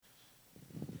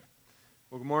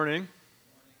Well, good morning.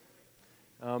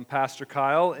 I'm Pastor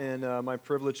Kyle, and my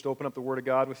privilege to open up the Word of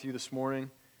God with you this morning. I'm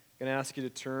going to ask you to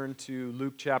turn to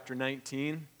Luke chapter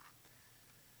 19.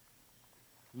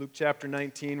 Luke chapter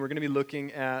 19, we're going to be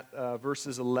looking at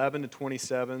verses 11 to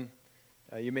 27.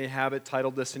 You may have it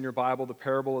titled this in your Bible, The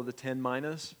Parable of the 10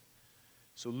 Minas.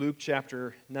 So Luke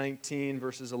chapter 19,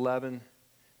 verses 11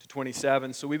 to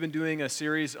 27. So we've been doing a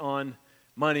series on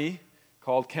money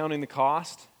called Counting the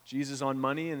Cost, Jesus on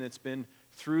Money, and it's been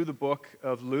through the book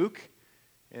of Luke,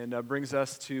 and brings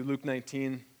us to Luke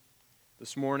 19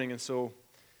 this morning. And so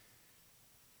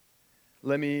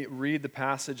let me read the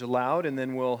passage aloud, and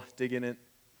then we'll dig in it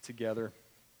together.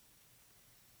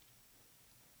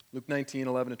 Luke 19,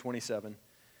 11 to 27.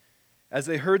 As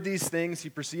they heard these things, he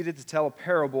proceeded to tell a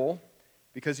parable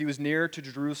because he was near to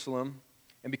Jerusalem,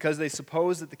 and because they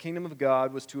supposed that the kingdom of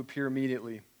God was to appear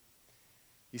immediately.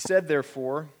 He said,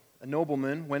 therefore, a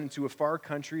nobleman went into a far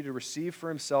country to receive for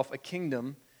himself a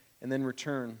kingdom and then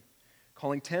return.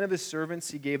 Calling 10 of his servants,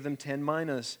 he gave them 10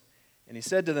 minas. And he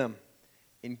said to them,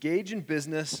 engage in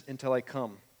business until I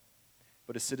come.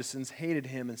 But his citizens hated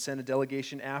him and sent a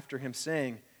delegation after him,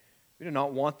 saying, we do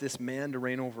not want this man to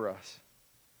reign over us.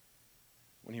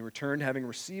 When he returned, having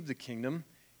received the kingdom,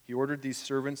 he ordered these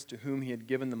servants to whom he had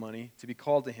given the money to be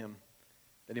called to him,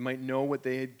 that he might know what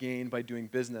they had gained by doing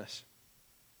business.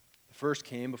 The first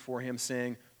came before him,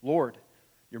 saying, Lord,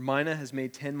 your mina has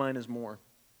made 10 minas more.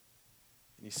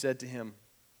 And he said to him,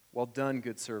 well done,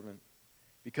 good servant.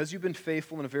 Because you've been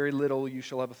faithful in a very little, you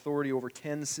shall have authority over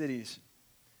 10 cities.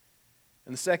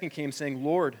 And the second came, saying,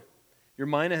 Lord, your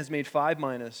mina has made 5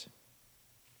 minas.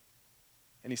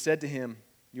 And he said to him,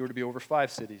 you are to be over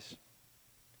 5 cities.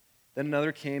 Then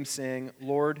another came, saying,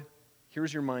 Lord,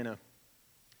 here's your mina,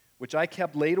 which I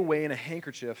kept laid away in a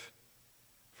handkerchief,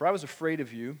 for I was afraid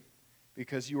of you,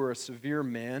 because you are a severe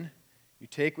man. You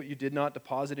take what you did not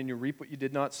deposit, and you reap what you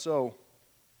did not sow.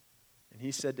 And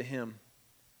he said to him,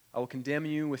 I will condemn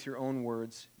you with your own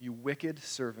words, you wicked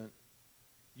servant.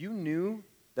 You knew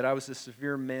that I was a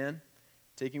severe man,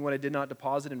 taking what I did not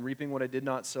deposit and reaping what I did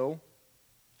not sow.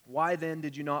 Why then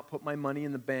did you not put my money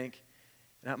in the bank,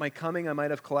 and at my coming I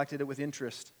might have collected it with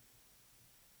interest?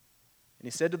 And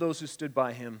he said to those who stood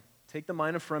by him, take the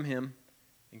mina from him,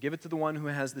 and give it to the one who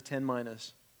has the 10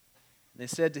 minas. And they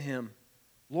said to him,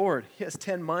 Lord, he has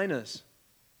 10 minas.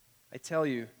 I tell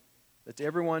you that to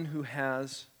everyone who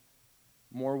has,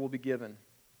 more will be given.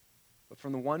 But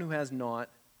from the one who has not,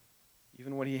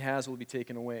 even what he has will be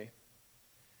taken away.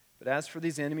 But as for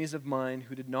these enemies of mine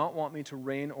who did not want me to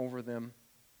reign over them,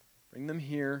 bring them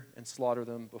here and slaughter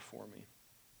them before me.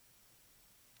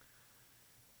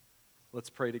 Let's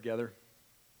pray together.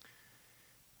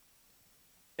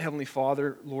 Heavenly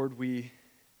Father, Lord, we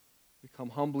come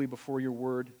humbly before your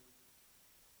word.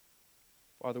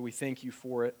 Father, we thank you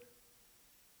for it.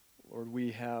 Lord,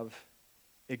 we have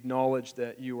acknowledged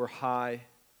that you are high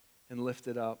and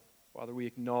lifted up. Father, we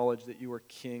acknowledge that you are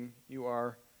King. You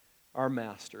are our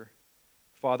master.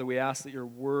 Father, we ask that your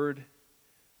word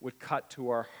would cut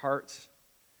to our hearts.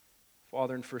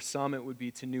 Father, and for some it would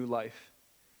be to new life.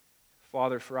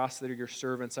 Father, for us that are your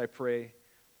servants, I pray,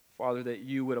 Father, that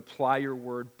you would apply your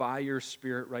word by your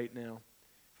Spirit right now.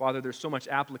 Father, there's so much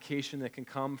application that can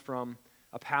come from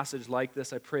a passage like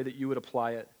this. I pray that you would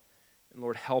apply it. And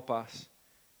Lord, help us.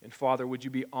 And Father, would you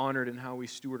be honored in how we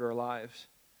steward our lives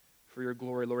for your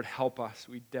glory? Lord, help us.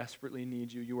 We desperately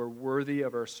need you. You are worthy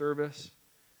of our service.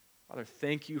 Father,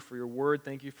 thank you for your word.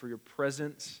 Thank you for your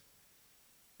presence.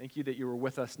 Thank you that you are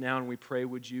with us now, and we pray,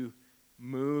 would you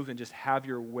move and just have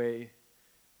your way,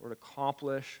 Lord,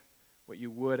 accomplish what you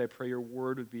would. I pray your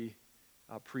word would be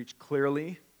preached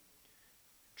clearly,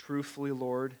 truthfully,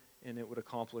 Lord, and it would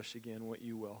accomplish again what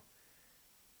you will.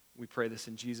 We pray this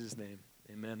in Jesus' name.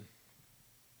 Amen.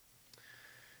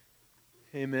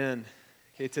 Amen.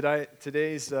 Okay,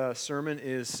 today's sermon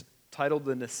is titled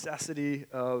The Necessity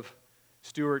of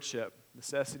Stewardship.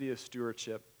 Necessity of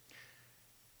Stewardship.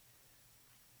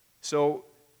 So,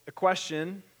 a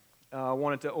question I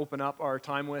wanted to open up our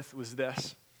time with was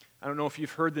this. I don't know if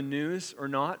you've heard the news or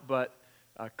not, but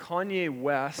Kanye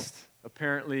West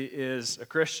apparently is a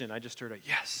Christian. I just heard a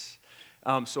yes.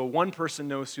 So one person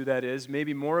knows who that is.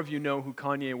 Maybe more of you know who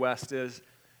Kanye West is.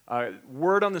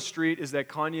 Word on the street is that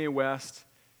Kanye West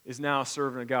is now a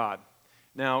servant of God.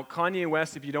 Now, Kanye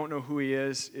West, if you don't know who he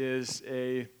is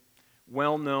a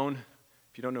well-known,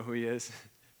 if you don't know who he is,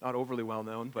 not overly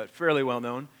well-known, but fairly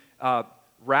well-known,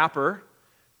 rapper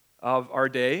of our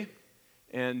day.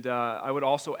 And I would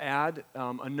also add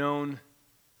a known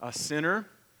sinner,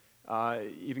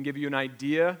 even give you an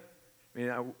idea. I mean,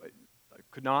 I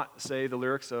could not say the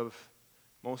lyrics of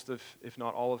most of, if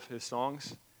not all of his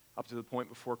songs up to the point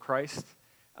before Christ.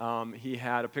 He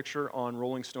had a picture on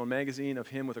Rolling Stone magazine of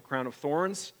him with a crown of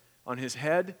thorns on his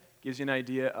head. Gives you an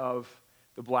idea of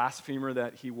the blasphemer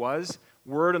that he was.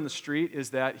 Word on the street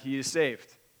is that he is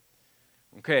saved.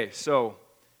 Okay, so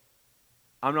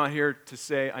I'm not here to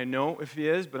say I know if he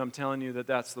is, but I'm telling you that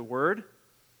that's the word.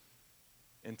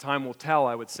 And time will tell,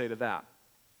 I would say to that.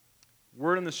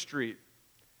 Word on the street.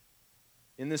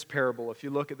 In this parable, if you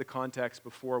look at the context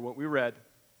before what we read,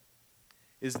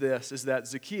 is that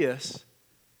Zacchaeus,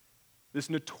 this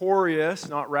notorious,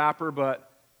 not rapper,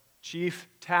 but chief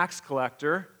tax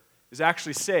collector, is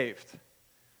actually saved.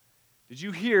 Did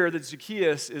you hear that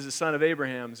Zacchaeus is a son of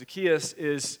Abraham? Zacchaeus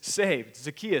is saved.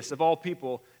 Zacchaeus, of all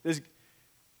people,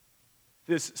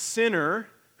 this sinner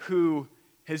who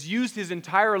has used his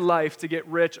entire life to get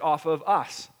rich off of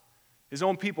us, his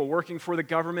own people, working for the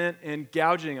government and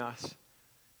gouging us.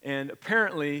 And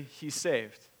apparently, he's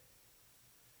saved.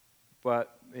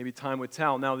 But maybe time would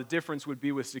tell. Now, the difference would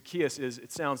be with Zacchaeus is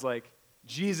it sounds like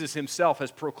Jesus himself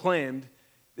has proclaimed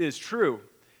it is true.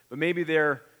 But maybe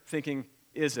they're thinking,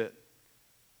 is it?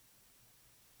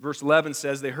 Verse 11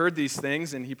 says, they heard these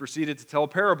things, and he proceeded to tell a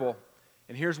parable.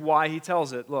 And here's why he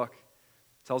tells it. Look,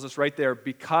 it tells us right there,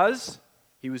 because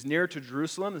he was near to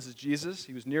Jerusalem, this is Jesus,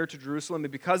 he was near to Jerusalem,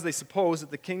 and because they supposed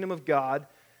that the kingdom of God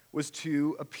was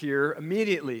to appear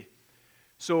immediately.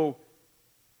 So,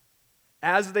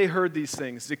 as they heard these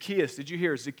things, Zacchaeus, did you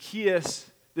hear?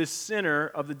 Zacchaeus, this sinner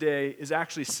of the day, is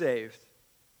actually saved.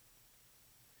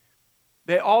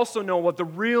 They also know what the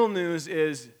real news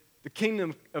is. The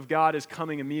kingdom of God is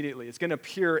coming immediately. It's going to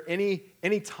appear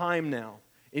any time now.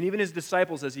 And even his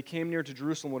disciples, as he came near to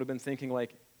Jerusalem, would have been thinking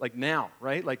like now,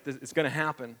 right? Like this, it's going to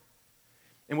happen.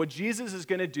 And what Jesus is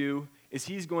going to do is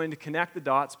he's going to connect the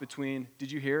dots between,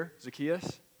 did you hear,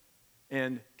 Zacchaeus,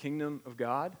 and kingdom of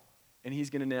God? And he's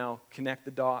going to now connect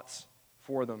the dots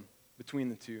for them between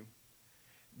the two.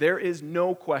 There is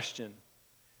no question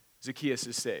Zacchaeus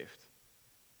is saved.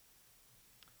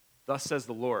 Thus says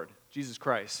the Lord. Jesus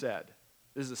Christ said,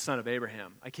 this is the son of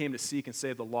Abraham. I came to seek and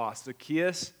save the lost.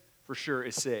 Zacchaeus, for sure,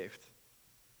 is saved.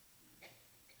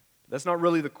 That's not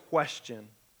really the question.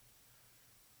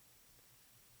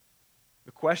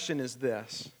 The question is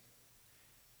this: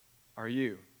 are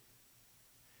you?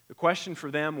 The question for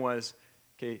them was,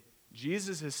 okay,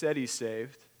 Jesus has said he's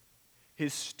saved.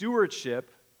 His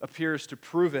stewardship appears to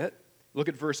prove it. Look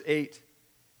at verse 8.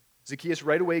 Zacchaeus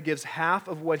right away gives half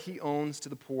of what he owns to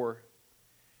the poor.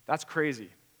 That's crazy.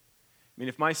 I mean,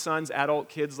 if my son's adult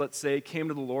kids, let's say, came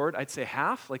to the Lord, I'd say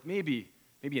half, like maybe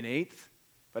an eighth,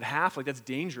 but half, like that's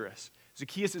dangerous.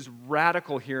 Zacchaeus is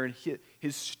radical here, and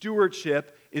his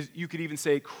stewardship is, you could even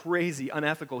say, crazy,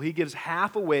 unethical. He gives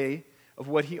half away of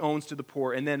what he owns to the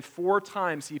poor, and then 4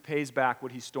 times he pays back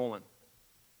what he's stolen.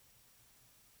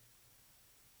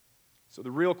 So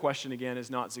the real question again is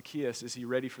not Zacchaeus, is he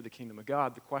ready for the kingdom of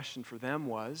God? The question for them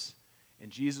was,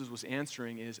 and Jesus was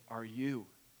answering, is, are you?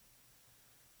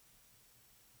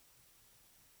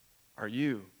 Are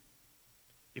you?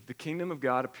 If the kingdom of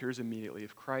God appears immediately,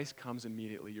 if Christ comes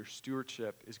immediately, your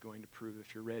stewardship is going to prove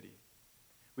if you're ready.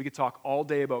 We could talk all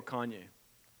day about Kanye.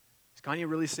 Is Kanye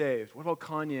really saved? What about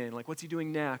Kanye? And what's he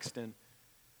doing next?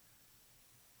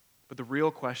 But the real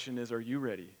question is, are you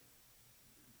ready?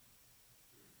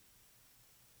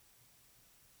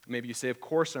 Maybe you say, of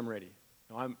course I'm ready.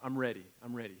 No, I'm ready.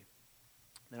 I'm ready.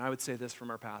 And I would say this from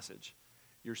our passage.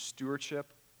 Your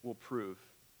stewardship will prove.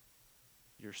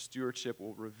 Your stewardship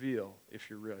will reveal if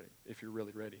you're ready, if you're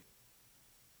really ready.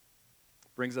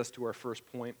 Brings us to our first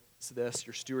point. It's this: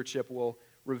 your stewardship will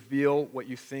reveal what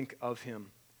you think of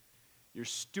him. Your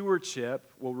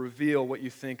stewardship will reveal what you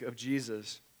think of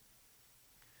Jesus.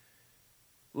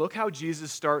 Look how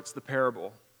Jesus starts the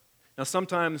parable. Now,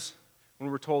 sometimes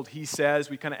when we're told he says,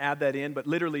 we kind of add that in, but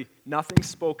literally nothing's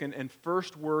spoken, and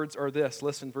first words are this.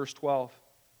 Listen, verse 12.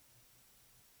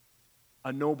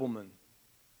 A nobleman.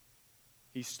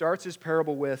 He starts his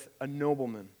parable with a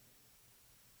nobleman.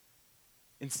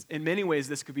 In many ways,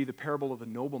 this could be the parable of the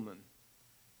nobleman.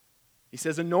 He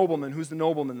says a nobleman. Who's the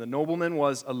nobleman? The nobleman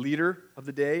was a leader of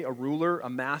the day, a ruler, a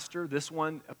master. This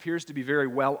one appears to be very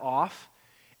well off.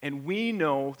 And we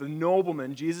know the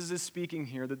nobleman, Jesus is speaking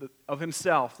here of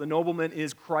himself. The nobleman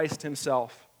is Christ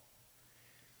himself.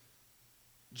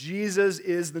 Jesus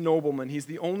is the nobleman. He's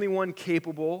the only one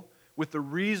capable with the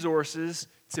resources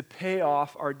to pay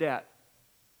off our debt.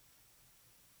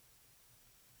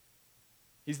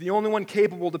 He's the only one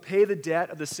capable to pay the debt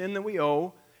of the sin that we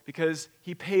owe because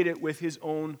he paid it with his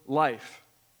own life.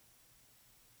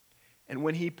 And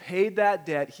when he paid that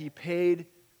debt, he paid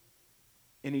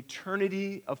an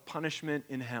eternity of punishment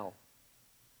in hell.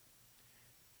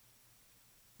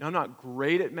 Now, I'm not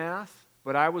great at math,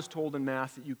 but I was told in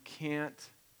math that you can't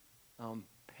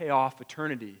pay off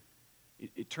eternity.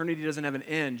 Eternity doesn't have an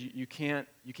end. You can't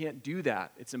do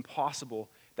that. It's impossible.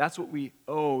 That's what we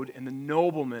owed, and the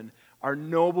nobleman, our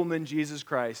nobleman Jesus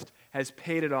Christ, has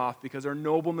paid it off because our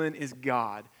nobleman is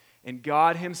God. And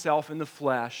God himself in the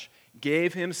flesh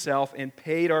gave himself and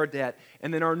paid our debt.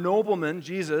 And then our nobleman,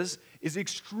 Jesus, is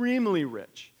extremely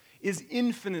rich, is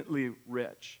infinitely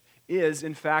rich, is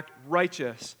in fact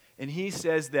righteous. And he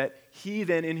says that he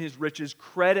then in his riches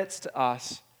credits to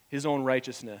us his own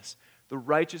righteousness, the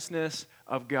righteousness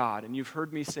of God. And you've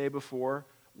heard me say before,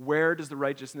 where does the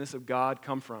righteousness of God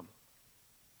come from?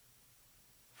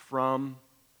 From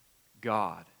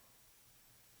God.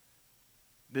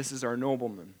 This is our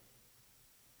nobleman.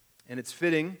 And it's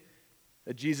fitting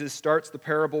that Jesus starts the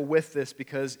parable with this,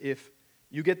 because if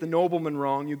you get the nobleman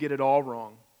wrong, you get it all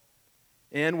wrong.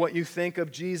 And what you think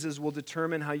of Jesus will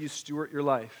determine how you steward your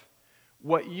life.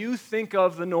 What you think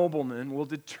of the nobleman will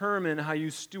determine how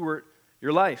you steward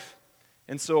your life.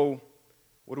 And so,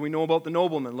 what do we know about the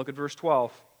nobleman? Look at verse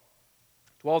 12.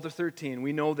 12 to 13,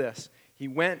 we know this. He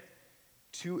went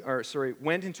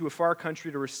into a far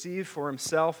country to receive for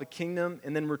himself a kingdom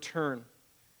and then return.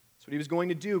 That's what he was going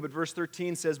to do, but verse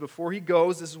 13 says before he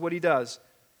goes, this is what he does.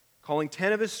 Calling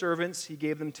 10 of his servants, he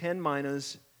gave them 10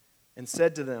 minas and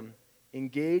said to them,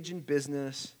 engage in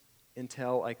business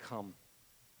until I come.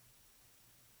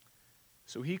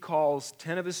 So he calls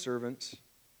 10 of his servants.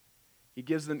 He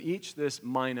gives them each this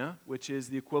mina, which is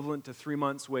the equivalent to 3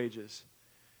 months' wages,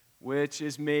 which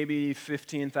is maybe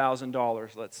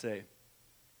 $15,000, let's say.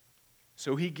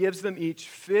 So he gives them each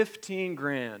 15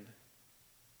 grand.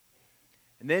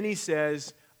 And then he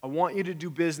says, I want you to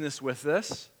do business with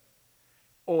this.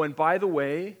 Oh, and by the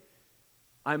way,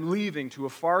 I'm leaving to a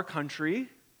far country.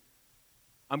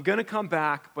 I'm going to come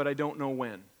back, but I don't know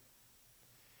when.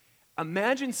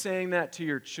 Imagine saying that to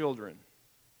your children.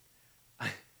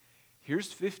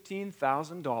 Here's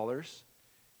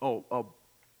 $15,000.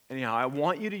 Anyhow, I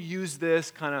want you to use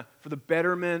this kind of for the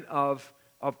betterment of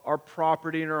our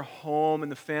property and our home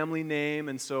and the family name.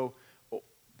 And so,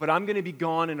 but I'm going to be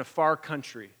gone in a far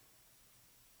country.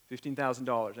 $15,000.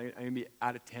 I'm going to be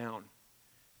out of town.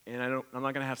 And I'm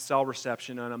not going to have cell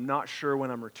reception, and I'm not sure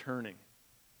when I'm returning.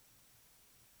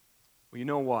 Well, you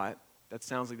know what? That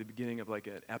sounds like the beginning of like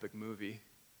an epic movie.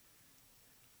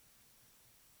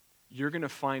 You're going to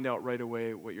find out right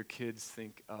away what your kids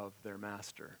think of their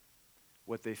master,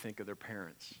 what they think of their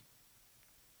parents.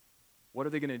 What are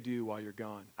they going to do while you're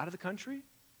gone? Out of the country?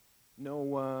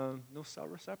 No cell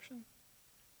reception?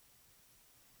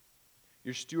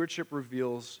 Your stewardship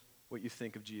reveals what you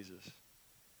think of Jesus.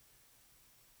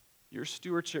 Your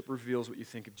stewardship reveals what you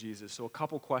think of Jesus. So a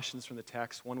couple questions from the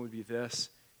text. One would be this: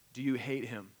 do you hate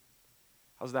him?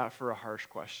 How's that for a harsh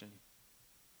question?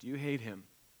 Do you hate him?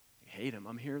 You hate him.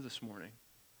 I'm here this morning.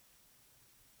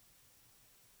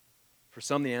 For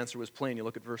some, the answer was plain. You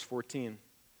look at verse 14. It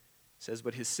says,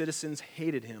 but his citizens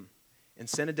hated him and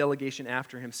sent a delegation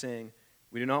after him, saying,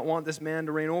 we do not want this man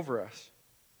to reign over us.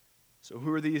 So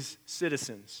who are these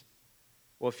citizens?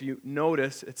 Well, if you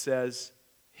notice, it says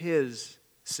his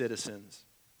citizens.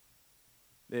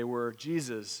 They were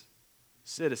Jesus'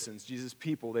 citizens, Jesus'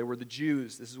 people. They were the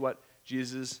Jews. This is what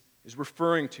Jesus is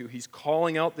referring to. He's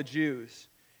calling out the Jews.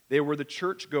 They were the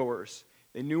churchgoers.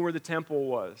 They knew where the temple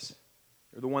was.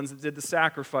 They're the ones that did the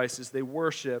sacrifices. They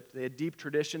worshiped. They had deep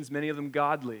traditions, many of them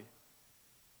godly.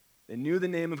 They knew the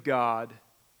name of God,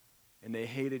 and they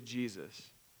hated Jesus.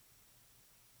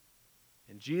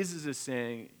 And Jesus is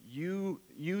saying, you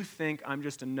think I'm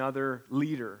just another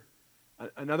leader,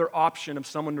 another option of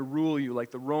someone to rule you,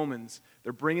 like the Romans.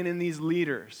 They're bringing in these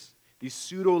leaders, these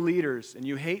pseudo-leaders, and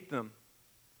you hate them.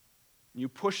 You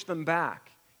push them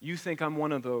back. You think I'm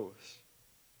one of those.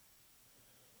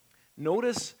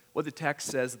 Notice what the text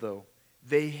says, though.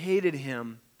 They hated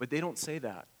him, but they don't say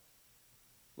that.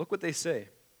 Look what they say.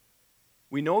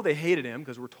 We know they hated him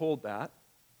because we're told that.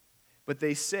 But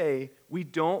they say, we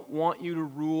don't want you to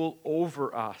rule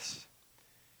over us.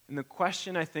 And the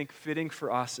question I think fitting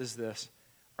for us is this: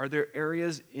 are there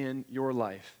areas in your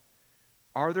life,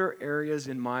 are there areas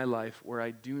in my life where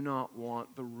I do not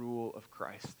want the rule of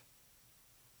Christ?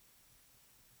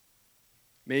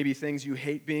 Maybe things you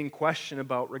hate being questioned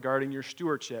about regarding your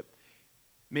stewardship.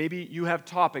 Maybe you have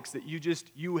topics that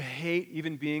you hate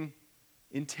even being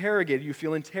interrogated. You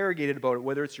feel interrogated about it,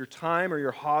 whether it's your time or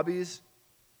your hobbies,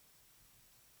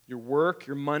 your work,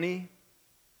 your money.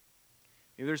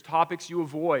 Maybe there's topics you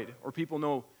avoid, or people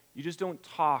know you just don't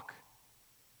talk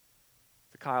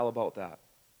to Kyle about that.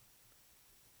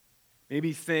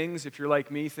 Maybe things, if you're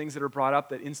like me, things that are brought up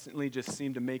that instantly just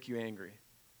seem to make you angry.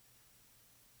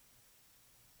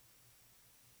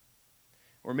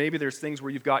 Or maybe there's things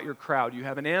where you've got your crowd. You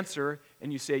have an answer,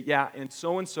 and you say, yeah, and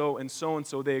so,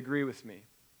 they agree with me.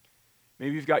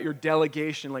 Maybe you've got your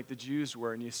delegation like the Jews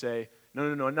were, and you say,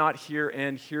 no, not here,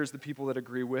 and here's the people that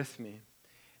agree with me.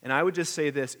 And I would just say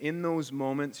this, in those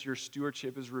moments, your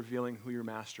stewardship is revealing who your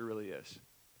master really is.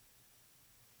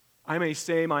 I may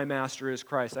say my master is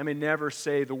Christ. I may never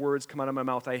say the words come out of my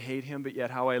mouth, I hate him, but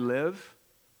yet how I live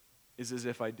is as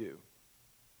if I do.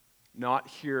 Not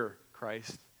here,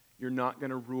 Christ. You're not going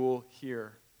to rule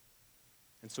here.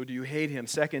 And so do you hate him?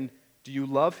 Second, do you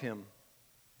love him?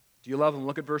 Do you love him?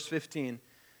 Look at verse 15.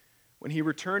 When he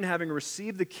returned, having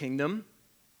received the kingdom,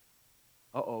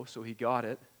 so he got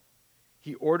it.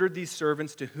 He ordered these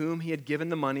servants to whom he had given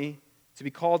the money to be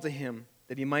called to him,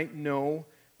 that he might know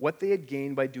what they had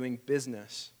gained by doing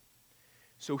business.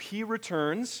 So he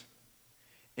returns,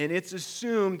 and it's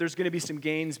assumed there's going to be some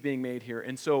gains being made here.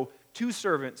 And so 2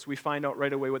 servants, we find out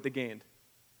right away what they gained.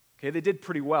 Okay, they did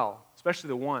pretty well, especially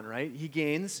the one, right? He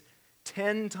gains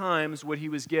 10 times what he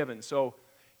was given. So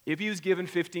if he was given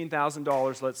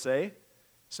 $15,000, let's say,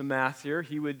 some math here,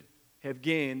 he would have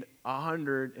gained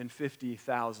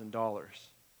 $150,000.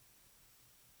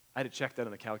 I had to check that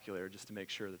on the calculator just to make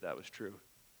sure that that was true,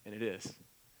 and it is.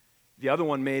 The other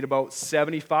one made about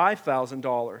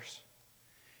 $75,000.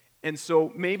 And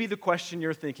so maybe the question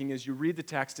you're thinking as you read the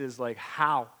text is like,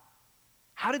 how?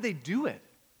 How did they do it?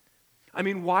 I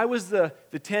mean, why was the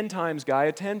 10 times guy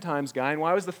a 10 times guy, and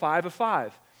why was the 5 a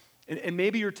 5? And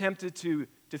maybe you're tempted to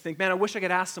think, man, I wish I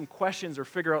could ask some questions or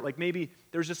figure out, like maybe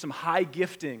there's just some high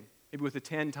gifting, maybe with the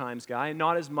 10 times guy, and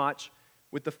not as much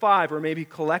with the 5, or maybe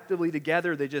collectively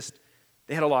together they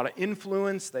had a lot of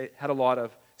influence, they had a lot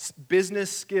of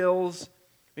business skills,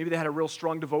 maybe they had a real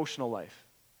strong devotional life.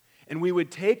 And we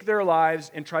would take their lives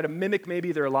and try to mimic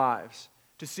maybe their lives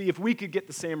to see if we could get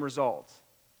the same results.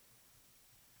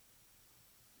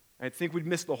 I think we'd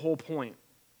miss the whole point.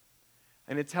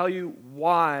 And to tell you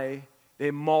why they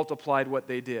multiplied what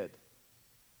they did.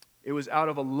 It was out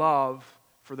of a love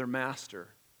for their master,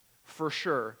 for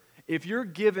sure. If you're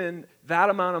given that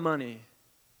amount of money,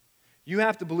 you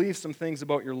have to believe some things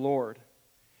about your Lord.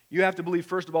 You have to believe,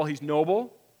 first of all, he's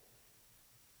noble.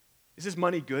 Is this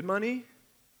money good money?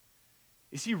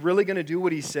 Is he really going to do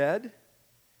what he said?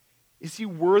 Is he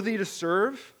worthy to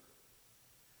serve?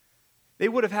 They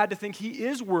would have had to think he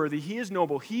is worthy, he is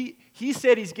noble. He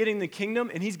said he's getting the kingdom,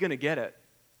 and he's going to get it.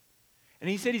 And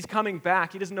he said he's coming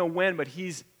back. He doesn't know when, but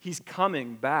he's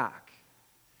coming back.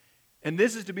 And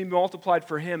this is to be multiplied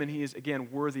for him, and he is,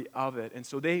 again, worthy of it. And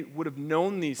so they would have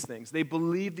known these things. They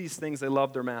believed these things. They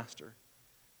loved their master.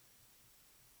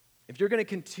 If you're going to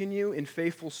continue in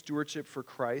faithful stewardship for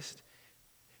Christ,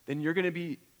 then you're going to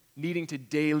be needing to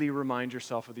daily remind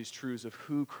yourself of these truths of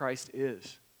who Christ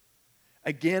is.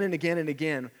 Again and again and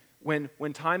again, when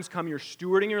times come, you're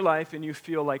stewarding your life and you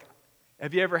feel like,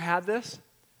 have you ever had this?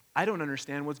 I don't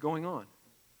understand what's going on.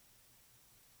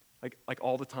 Like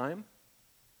all the time?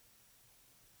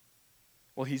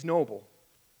 Well, he's noble.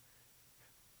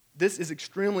 This is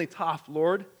extremely tough,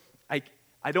 Lord. I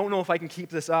don't know if I can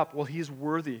keep this up. Well, he's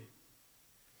worthy.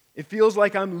 It feels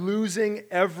like I'm losing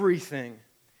everything.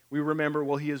 We remember,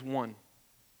 well, he is one.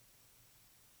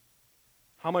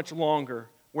 How much longer?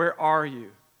 Where are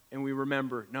you? And we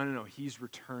remember, no, he's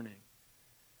returning.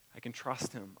 I can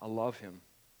trust him. I love him.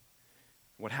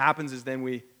 What happens is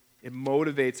then it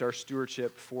motivates our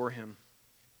stewardship for him.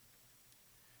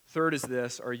 Third is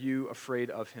this, are you afraid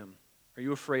of him? Are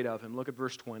you afraid of him? Look at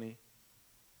verse 20. It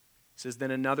says,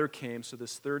 then another came, so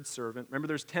this third servant, remember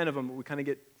there's 10 of them, but we kind of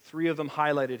get 3 of them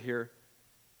highlighted here.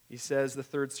 He says, the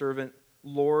third servant,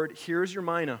 Lord, here's your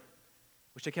mina,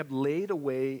 which I kept laid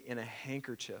away in a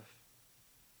handkerchief.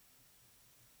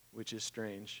 Which is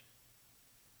strange.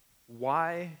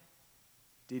 Why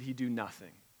did he do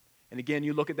nothing? And again,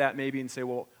 you look at that maybe and say,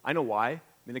 well, I know why. I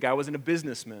mean, the guy wasn't a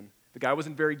businessman. The guy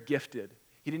wasn't very gifted.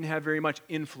 He didn't have very much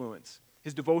influence.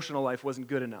 His devotional life wasn't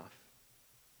good enough.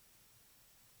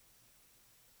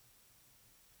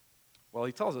 Well,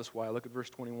 he tells us why. Look at verse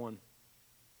 21.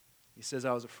 He says,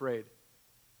 I was afraid.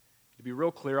 To be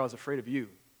real clear, I was afraid of you.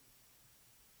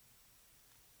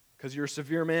 Because you're a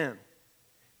severe man.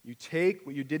 You take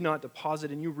what you did not deposit,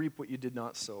 and you reap what you did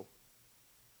not sow.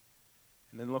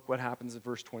 And then look what happens in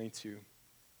verse 22.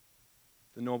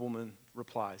 The nobleman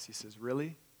replies. He says,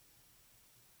 really?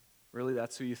 Really,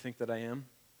 that's who you think that I am?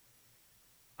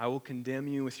 I will condemn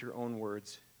you with your own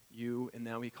words. You, and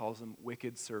now he calls him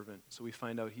wicked servant. So we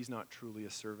find out he's not truly a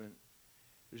servant.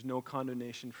 There's no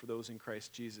condemnation for those in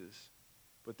Christ Jesus,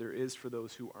 but there is for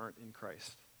those who aren't in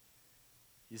Christ.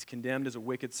 He's condemned as a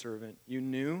wicked servant. You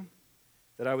knew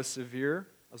that I was severe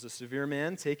I was a severe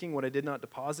man, taking what I did not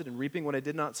deposit and reaping what I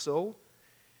did not sow.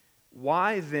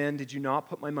 Why then did you not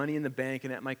put my money in the bank,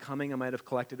 and at my coming I might have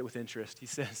collected it with interest? He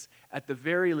says, at the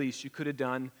very least, you could have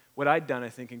done what I'd done, I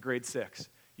think, in grade 6.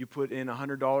 You put in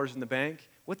 $100 in the bank.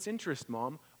 What's interest,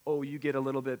 Mom? Oh, you get a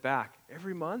little bit back.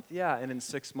 Every month? Yeah, and in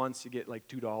 6 months you get like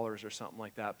 $2 or something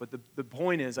like that. But the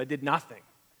point is, I did nothing.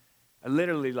 I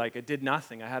literally, I did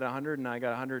nothing. I had 100 and I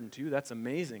got 102. That's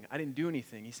amazing. I didn't do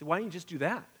anything. He said, why didn't you just do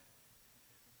that?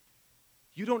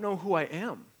 You don't know who I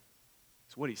am.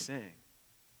 That's what he's saying.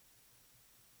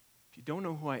 If you don't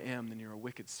know who I am, then you're a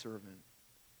wicked servant,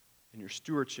 and your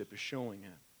stewardship is showing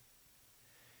it.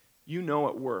 You know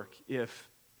at work, if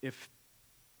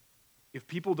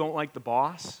people don't like the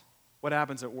boss, what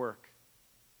happens at work?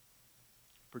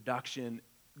 Production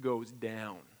goes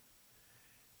down.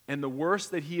 And the worse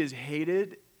that he is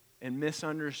hated and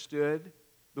misunderstood,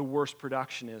 the worse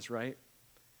production is, right?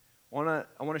 I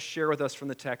want to share with us from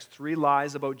the text 3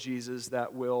 lies about Jesus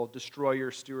that will destroy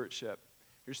your stewardship.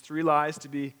 Here's 3 lies to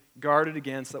be guarded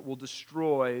against that will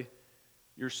destroy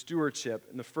your stewardship.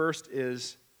 And the first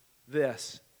is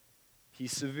this: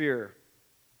 he's severe.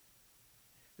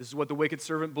 This is what the wicked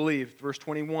servant believed. Verse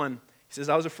 21, he says,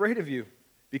 I was afraid of you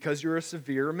because you're a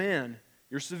severe man.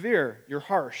 You're severe. You're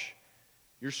harsh.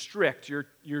 You're strict.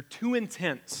 You're too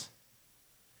intense.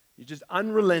 You're just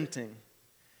unrelenting.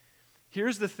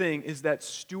 Here's the thing, is that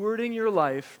stewarding your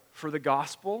life for the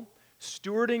gospel,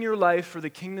 stewarding your life for the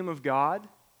kingdom of God,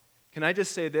 can I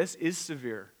just say this, is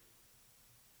severe.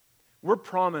 We're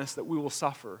promised that we will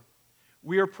suffer.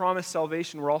 We are promised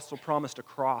salvation. We're also promised a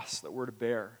cross that we're to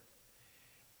bear.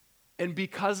 And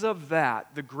because of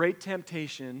that, the great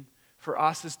temptation for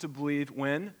us is to believe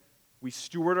when we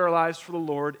steward our lives for the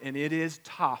Lord and it is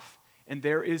tough and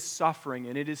there is suffering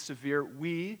and it is severe,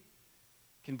 we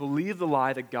can believe the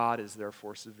lie that God is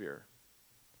therefore severe.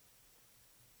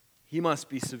 He must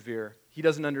be severe. He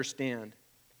doesn't understand.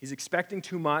 He's expecting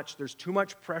too much. There's too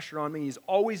much pressure on me. He's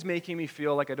always making me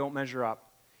feel like I don't measure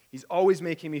up. He's always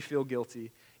making me feel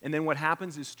guilty. And then what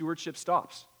happens is stewardship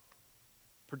stops.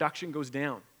 Production goes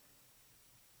down.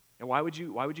 And why would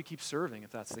you keep serving if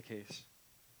that's the case?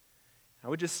 I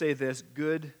would just say this: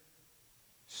 good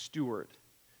steward,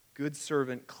 good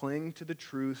servant, cling to the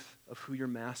truth of who your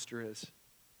master is.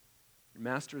 Your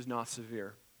master is not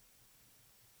severe.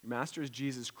 Your master is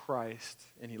Jesus Christ,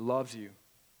 and he loves you.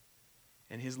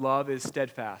 And his love is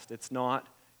steadfast. It's not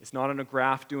on a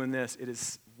graph doing this. It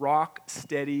is rock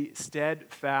steady,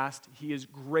 steadfast. He is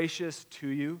gracious to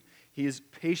you. He is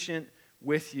patient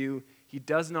with you. He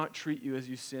does not treat you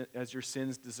as your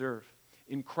sins deserve.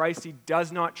 In Christ, he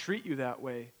does not treat you that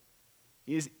way.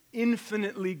 He is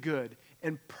infinitely good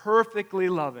and perfectly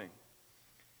loving.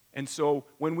 And so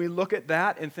when we look at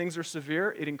that and things are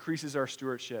severe, it increases our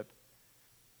stewardship.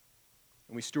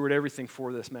 And we steward everything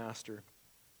for this master.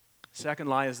 Second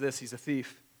lie is this: he's a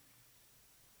thief.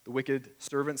 The wicked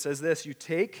servant says this: you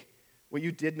take what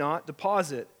you did not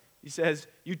deposit. He says,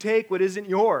 you take what isn't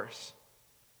yours.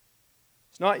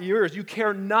 It's not yours. You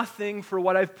care nothing for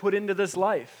what I've put into this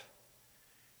life.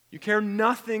 You care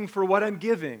nothing for what I'm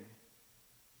giving.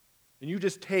 And you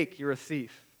just take. You're a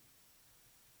thief.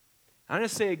 I'm going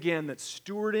to say again that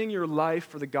stewarding your life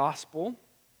for the gospel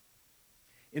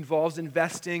involves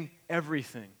investing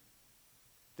everything.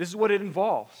 This is what it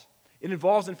involves. It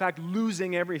involves, in fact,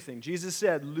 losing everything. Jesus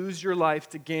said, lose your life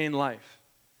to gain life.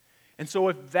 And so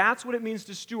if that's what it means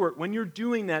to steward, when you're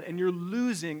doing that and you're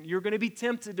losing, you're going to be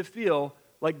tempted to feel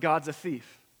like God's a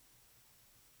thief.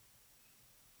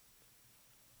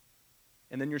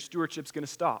 And then your stewardship's going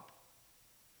to stop.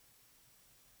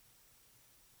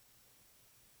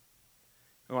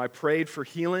 Oh, I prayed for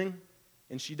healing,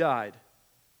 and she died.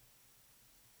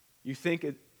 You think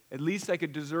at least I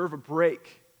could deserve a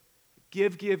break.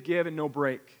 Give, and no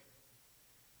break.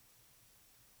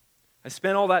 I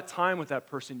spent all that time with that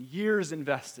person, years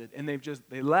invested, and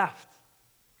they left.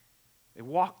 They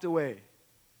walked away.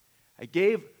 I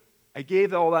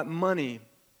gave all that money,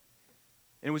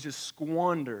 and it was just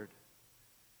squandered.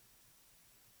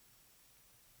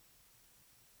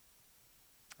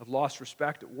 I've lost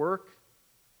respect at work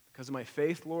because of my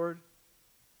faith, Lord.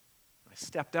 I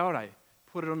stepped out. I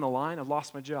put it on the line. I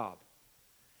lost my job.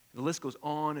 The list goes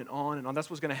on and on and on. That's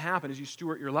what's going to happen as you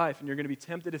steward your life, and you're going to be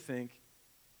tempted to think,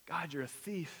 God, you're a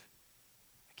thief.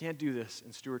 I can't do this,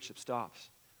 and stewardship stops.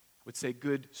 I would say,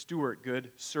 good steward,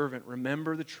 good servant,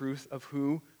 remember the truth of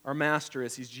who our master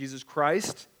is. He's Jesus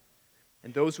Christ,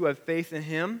 and those who have faith in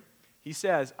him, he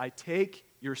says, I take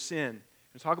your sin.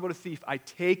 When talk about a thief, I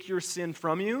take your sin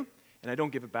from you, and I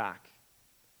don't give it back.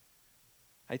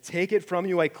 I take it from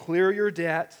you, I clear your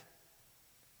debt.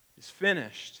 It's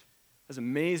finished. That's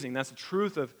amazing. That's the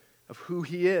truth of who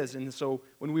he is. And so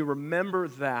when we remember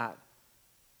that,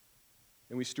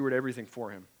 then we steward everything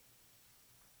for him.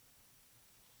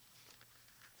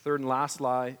 Third and last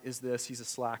lie is this: he's a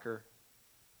slacker.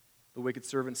 The wicked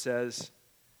servant says,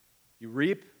 you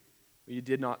reap, but you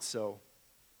did not sow.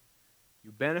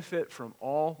 You benefit from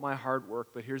all my hard work,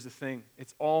 but here's the thing.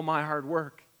 It's all my hard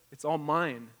work. It's all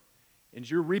mine. And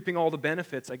you're reaping all the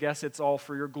benefits. I guess it's all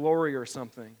for your glory or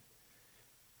something.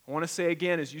 I want to say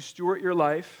again, as you steward your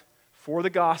life for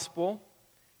the gospel,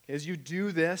 as you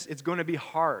do this, it's going to be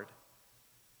hard.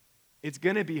 It's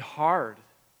going to be hard.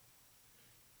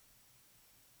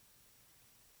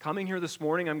 Coming here this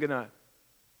morning, I'm going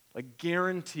to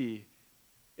guarantee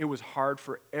it was hard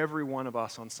for every one of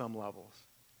us on some levels.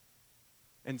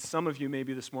 And some of you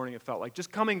maybe this morning it felt like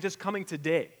just coming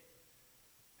today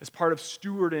as part of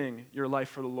stewarding your life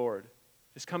for the Lord.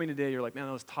 Just coming today, you're like, man,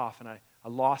 that was tough, and I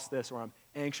lost this, or I'm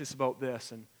anxious about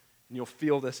this, and you'll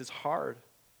feel this. It's hard.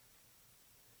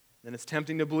 Then it's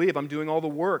tempting to believe I'm doing all the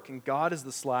work, and God is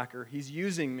the slacker. He's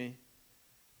using me.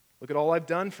 Look at all I've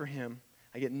done for him.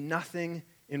 I get nothing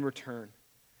in return.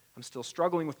 I'm still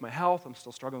struggling with my health. I'm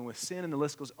still struggling with sin, and the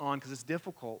list goes on because it's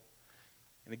difficult.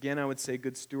 And again, I would say,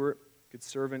 good steward, good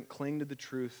servant, cling to the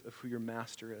truth of who your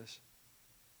master is.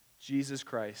 Jesus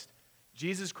Christ.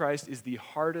 Jesus Christ is the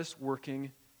hardest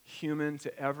working human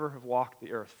to ever have walked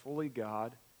the earth, fully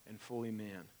God and fully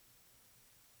man.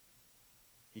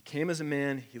 He came as a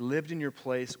man. He lived in your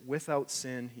place without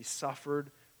sin. He suffered,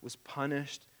 was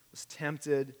punished, was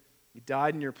tempted. He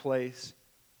died in your place,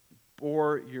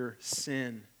 bore your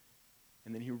sin,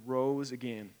 and then he rose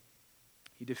again.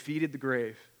 He defeated the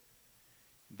grave.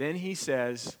 Then he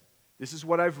says, this is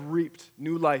what I've reaped,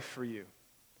 new life for you.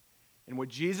 And what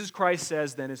Jesus Christ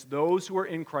says then is those who are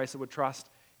in Christ that would trust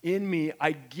in me,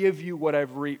 I give you what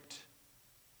I've reaped.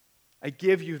 I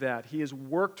give you that. He has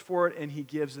worked for it, and he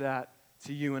gives that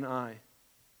to you and I.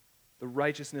 The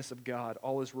righteousness of God,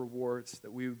 all his rewards,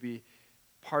 that we would be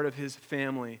part of his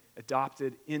family,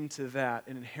 adopted into that,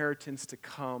 an inheritance to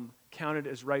come, counted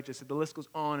as righteous. The list goes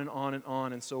on and on and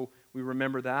on. And so we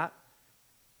remember that,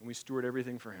 and we steward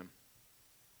everything for him.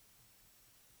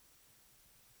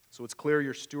 So it's clear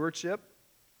your stewardship,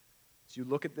 as you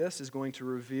look at this, is going to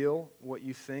reveal what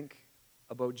you think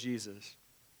about Jesus.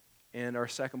 And our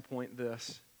second point,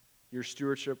 this: your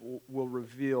stewardship will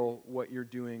reveal what you're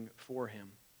doing for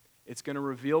him. It's going to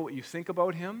reveal what you think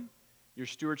about him. Your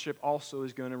stewardship also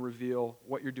is going to reveal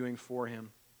what you're doing for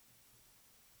him.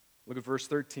 Look at verse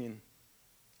 13.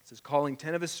 It says, calling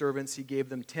 10 of his servants, he gave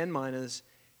them 10 minas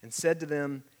and said to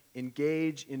them,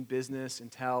 engage in business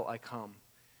until I come.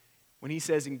 When he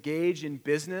says engage in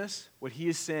business, what he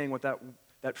is saying, what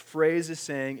that phrase is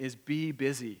saying is be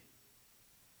busy.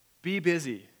 Be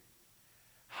busy.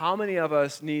 How many of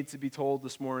us need to be told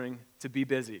this morning to be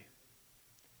busy?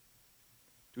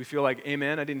 Do we feel like,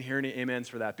 amen? I didn't hear any amens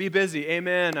for that. Be busy.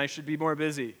 Amen. I should be more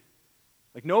busy.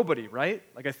 Like nobody, right?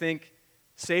 Like I think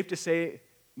safe to say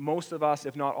most of us,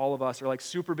 if not all of us, are like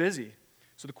super busy.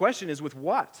 So the question is with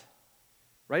what?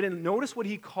 Right? And notice what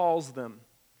he calls them.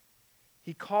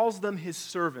 He calls them his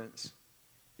servants.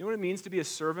 You know what it means to be a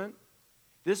servant?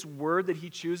 This word that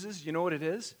he chooses, you know what it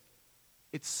is?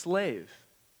 It's slave.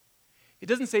 It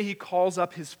doesn't say he calls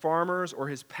up his farmers or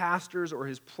his pastors or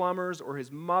his plumbers or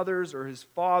his mothers or his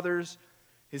fathers,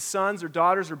 his sons or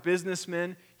daughters or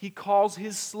businessmen. He calls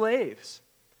his slaves.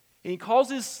 And he calls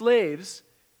his slaves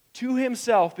to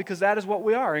himself because that is what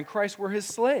we are. In Christ, we're his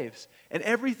slaves. And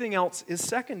everything else is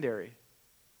secondary.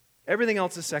 Everything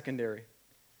else is secondary.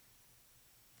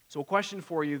 So a question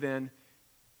for you then,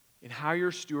 in how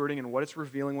you're stewarding and what it's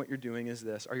revealing what you're doing is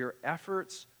this: are your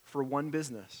efforts for one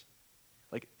business?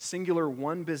 Like singular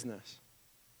one business.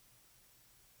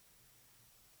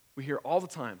 We hear all the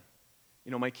time.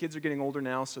 You know, my kids are getting older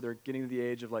now, so they're getting to the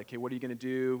age of like, hey, what are you going to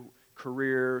do?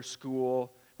 Career,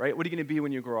 school, right? What are you going to be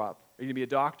when you grow up? Are you going to be a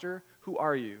doctor? Who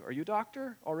are you? Are you a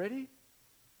doctor already?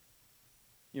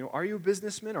 You know, are you a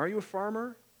businessman? Are you a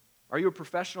farmer? Are you a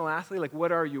professional athlete? Like,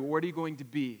 what are you? What are you going to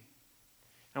be?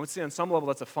 And I would say on some level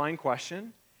that's a fine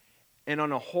question, and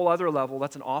on a whole other level,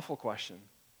 that's an awful question.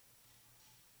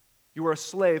 You are a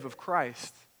slave of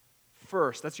Christ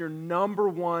first. That's your number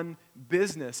one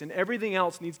business, and everything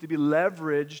else needs to be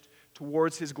leveraged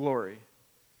towards his glory.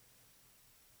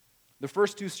 The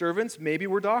first two servants maybe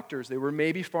were doctors. They were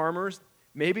maybe farmers.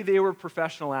 Maybe they were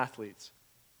professional athletes.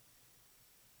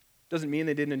 Doesn't mean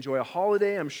they didn't enjoy a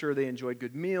holiday. I'm sure they enjoyed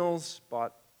good meals,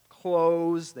 bought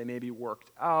clothes. They maybe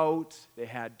worked out. They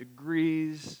had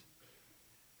degrees.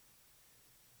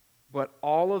 But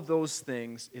all of those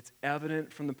things, it's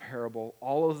evident from the parable,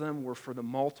 all of them were for the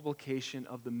multiplication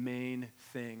of the main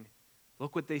thing.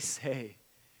 Look what they say.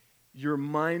 Your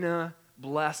mina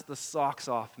blessed the socks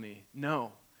off me.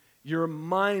 No, your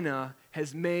mina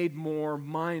has made more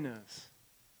minas.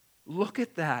 Look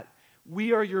at that.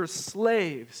 We are your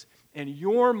slaves, and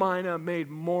your mina made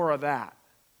more of that.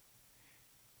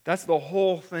 That's the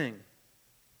whole thing.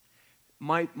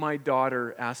 My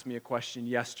daughter asked me a question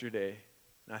yesterday,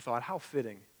 and I thought, how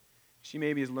fitting. She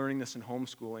maybe is learning this in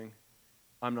homeschooling.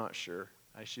 I'm not sure.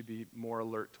 I should be more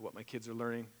alert to what my kids are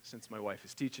learning since my wife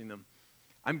is teaching them.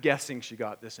 I'm guessing she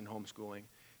got this in homeschooling.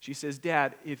 She says,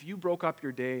 Dad, if you broke up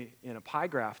your day in a pie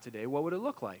graph today, what would it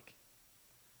look like?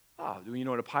 Oh, you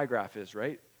know what a pie graph is,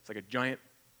 right? It's like a giant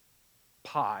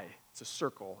pie. It's a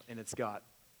circle, and it's got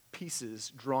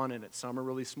pieces drawn in it. Some are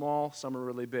really small, some are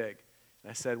really big. And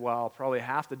I said, well, probably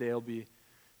half the day will be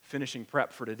finishing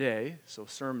prep for today, so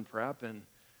sermon prep, and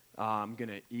I'm going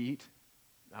to eat.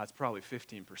 That's probably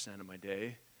 15% of my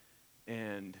day,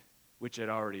 and which I'd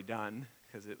already done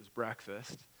because it was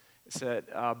breakfast. I said,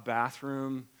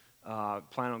 bathroom,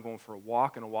 plan on going for a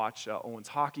walk and watch Owen's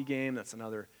hockey game. That's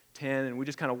another 10, and we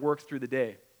just kind of worked through the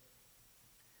day.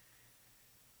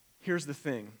 Here's the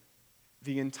thing.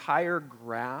 The entire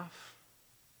graph,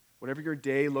 whatever your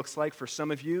day looks like, for some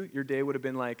of you, your day would have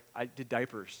been like, I did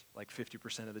diapers like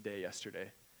 50% of the day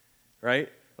yesterday, right?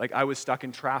 Like I was stuck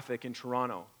in traffic in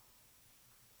Toronto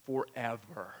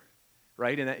forever,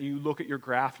 right? And you look at your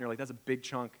graph and you're like, that's a big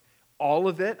chunk. All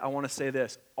of it, I want to say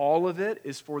this, all of it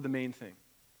is for the main thing.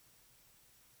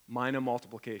 Mina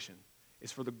multiplication.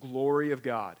 It's for the glory of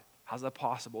God. How's that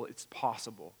possible? It's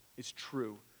possible. It's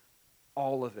true.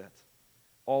 All of it.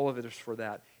 All of it is for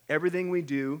that. Everything we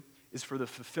do is for the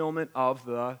fulfillment of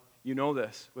the, you know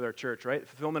this with our church, right?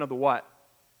 Fulfillment of the what?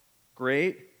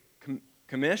 Great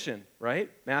Commission, right?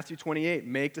 Matthew 28,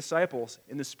 make disciples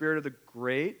in the spirit of the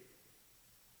great,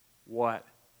 what?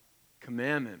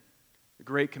 Commandment. The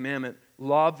great commandment,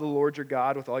 love the Lord your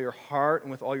God with all your heart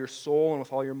and with all your soul and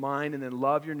with all your mind, and then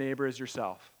love your neighbor as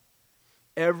yourself.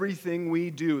 Everything we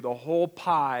do, the whole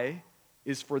pie,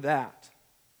 is for that.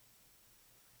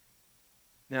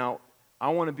 Now, I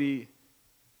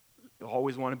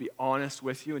always want to be honest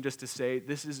with you and just to say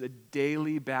this is a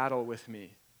daily battle with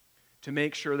me to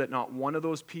make sure that not one of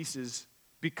those pieces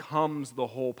becomes the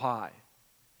whole pie.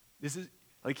 This is,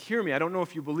 like, hear me, I don't know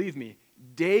if you believe me.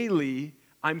 Daily,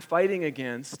 I'm fighting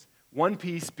against one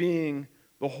piece being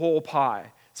the whole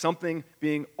pie, something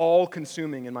being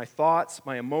all-consuming in my thoughts,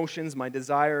 my emotions, my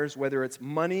desires, whether it's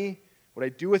money, what I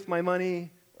do with my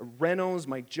money, renos,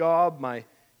 my job,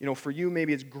 for you,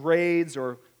 maybe it's grades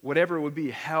or whatever it would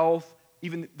be, health,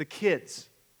 even the kids.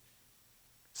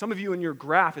 Some of you in your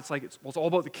graph, it's all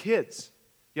about the kids.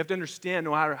 You have to understand,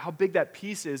 no matter how big that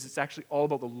piece is, it's actually all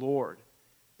about the Lord.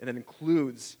 And it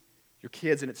includes your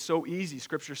kids. And it's so easy.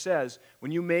 Scripture says,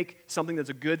 when you make something that's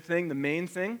a good thing the main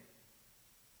thing,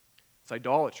 it's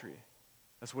idolatry.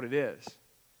 That's what it is.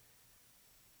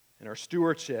 And our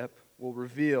stewardship will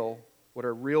reveal what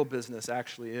our real business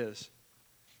actually is.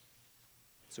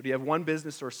 So do you have one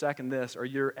business, or second this, are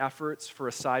your efforts for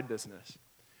a side business?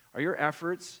 Are your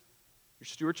efforts, your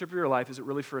stewardship of your life, is it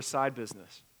really for a side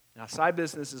business? Now, side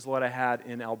business is what I had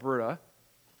in Alberta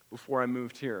before I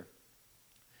moved here.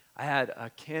 I had a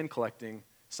can collecting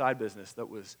side business that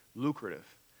was lucrative.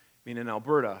 I mean, in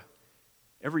Alberta,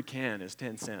 every can is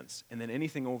 10 cents, and then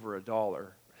anything over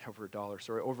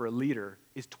a liter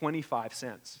is 25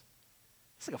 cents.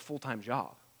 It's like a full-time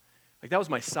job. Like, that was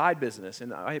my side business,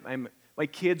 and my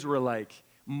kids were like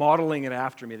modeling it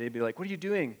after me. They'd be like, what are you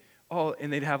doing? Oh,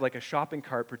 and they'd have like a shopping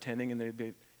cart pretending, and they'd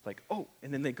be like, oh,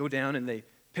 and then they go down and they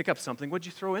pick up something. What'd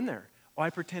you throw in there? Oh, I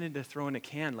pretended to throw in a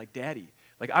can like Daddy.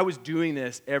 Like, I was doing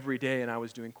this every day, and I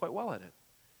was doing quite well at it.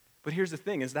 But here's the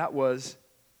thing, is that was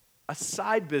a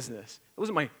side business. It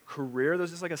wasn't my career. That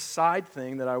was just like a side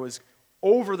thing that I was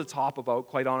over the top about,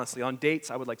 quite honestly. On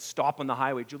dates, I would like stop on the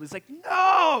highway. Julie's like,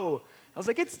 no! I was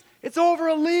like, it's over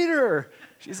a liter.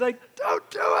 She's like, don't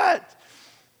do it.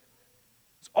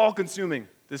 It's all-consuming,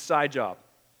 this side job.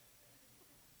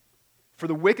 For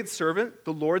the wicked servant,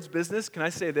 the Lord's business, can I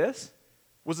say this,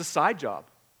 was a side job.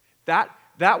 That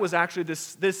was actually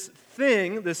this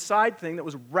side thing that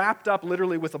was wrapped up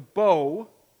literally with a bow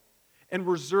and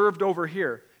reserved over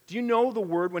here. Do you know the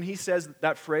word when he says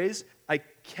that phrase, I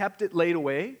kept it laid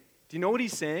away? Do you know what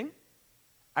he's saying?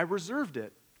 I reserved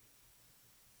it.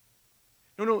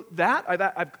 No,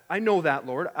 I know that,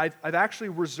 Lord. I've actually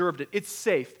reserved it. It's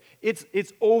safe.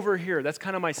 It's over here. That's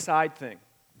kind of my side thing.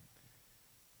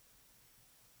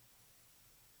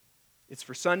 It's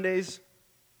for Sundays.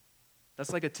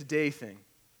 That's like a today thing.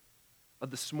 a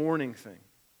this morning thing.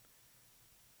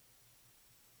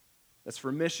 That's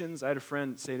for missions. I had a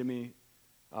friend say to me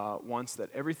once that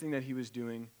everything that he was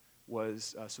doing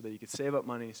was so that he could save up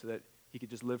money so that he could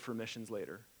just live for missions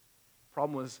later.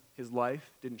 Problem was his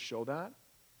life didn't show that,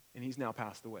 and he's now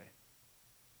passed away.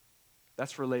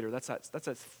 That's for later. That's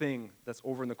that thing that's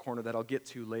over in the corner that I'll get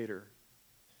to later.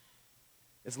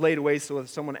 It's laid away so if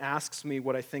someone asks me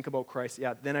what I think about Christ,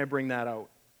 then I bring that out.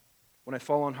 When I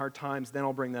fall on hard times, then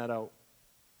I'll bring that out.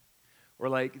 Or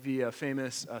like the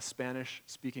famous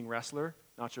Spanish-speaking wrestler,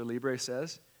 Nacho Libre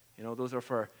says, those are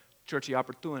for churchy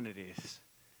opportunities,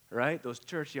 right? Those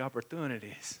churchy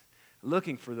opportunities.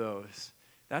 Looking for those.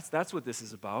 That's what this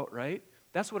is about, right?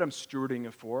 That's what I'm stewarding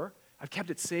it for. I've kept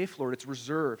it safe, Lord. It's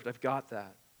reserved. I've got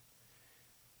that.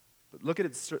 But look at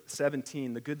it,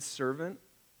 17. The good servant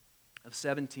of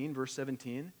 17, verse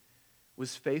 17,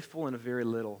 was faithful in a very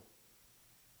little.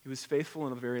 He was faithful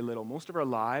in a very little. Most of our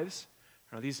lives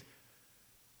are these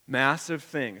massive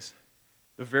things.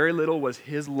 The very little was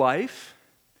his life.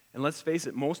 And let's face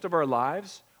it, most of our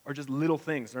lives are just little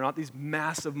things. They're not these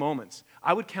massive moments.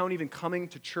 I would count even coming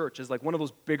to church as like one of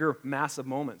those bigger, massive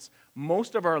moments.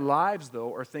 Most of our lives,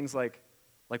 though, are things like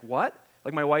what?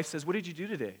 Like my wife says, what did you do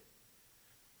today?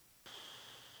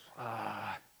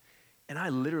 And I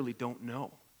literally don't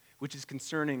know, which is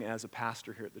concerning as a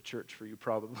pastor here at the church for you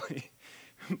probably.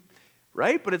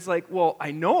 Right? But it's like, well,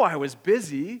 I know I was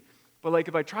busy, but like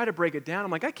if I try to break it down,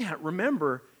 I'm like, I can't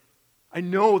remember. I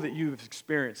know that you've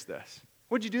experienced this.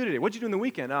 What'd you do today? What'd you do in the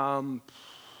weekend?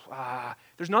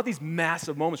 There's not these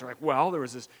massive moments where like, well, there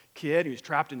was this kid who was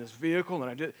trapped in this vehicle, and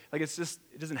I did, like it's just,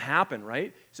 it doesn't happen,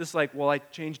 right? It's just like, well, I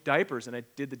changed diapers, and I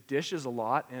did the dishes a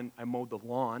lot, and I mowed the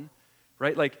lawn,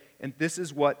 right? Like, and this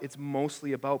is what it's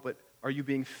mostly about, but are you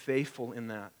being faithful in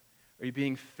that? Are you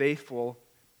being faithful,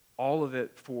 all of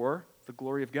it for the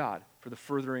glory of God, for the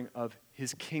furthering of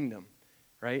His kingdom,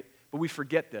 right? But we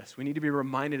forget this. We need to be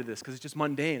reminded of this because it's just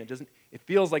mundane. It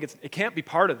feels like it can't be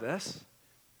part of this.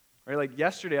 Right? Like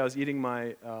yesterday I was eating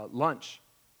my lunch,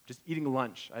 just eating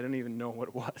lunch. I don't even know what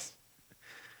it was.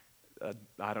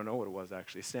 I don't know what it was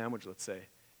actually, a sandwich, let's say.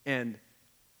 And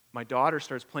my daughter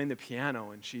starts playing the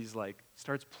piano and she's like,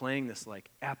 starts playing this like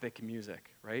epic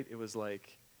music, right? It was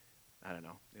like, I don't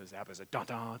know, it was epic. It was like, dun,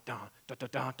 dun, dun, dun, dun,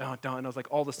 dun, dun, dun. And I was like,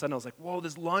 all of a sudden I was like, whoa,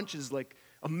 this lunch is like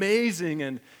amazing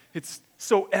and it's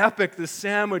so epic, this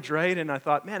sandwich, right? And I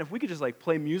thought, man, if we could just like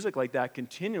play music like that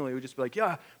continually, we'd just be like,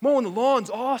 yeah, mowing the lawn's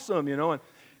awesome,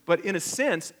 But in a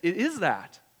sense, it is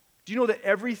that. Do you know that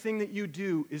everything that you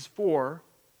do is for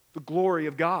the glory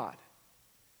of God?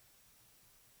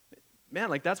 Man,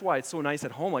 like that's why it's so nice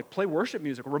at home, like play worship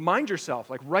music. Remind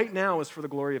yourself, like right now is for the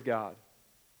glory of God.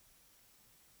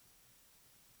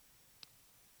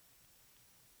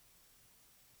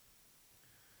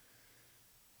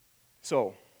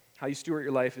 So, how you steward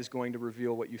your life is going to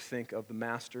reveal what you think of the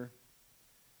Master,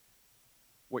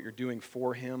 what you're doing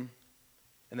for Him,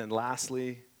 and then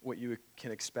lastly, what you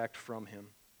can expect from Him.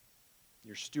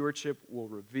 Your stewardship will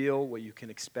reveal what you can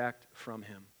expect from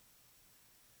Him.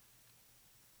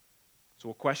 So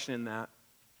we'll question that.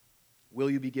 Will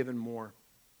you be given more?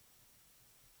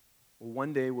 Well,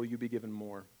 one day will you be given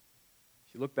more.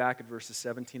 If you look back at verses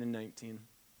 17 and 19,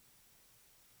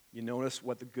 you notice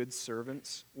what the good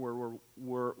servants were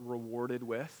rewarded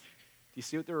with. Do you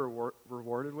see what they were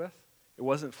rewarded with? It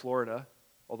wasn't Florida,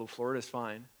 although Florida is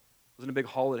fine. It wasn't a big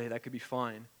holiday, that could be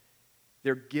fine.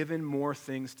 They're given more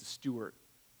things to steward.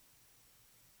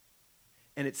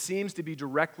 And it seems to be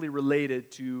directly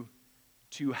related to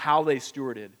how they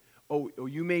stewarded. Oh,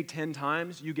 you made 10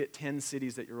 times, you get 10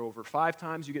 cities that you're over. 5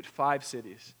 times, you get 5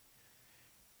 cities.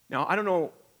 Now, I don't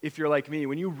know if you're like me.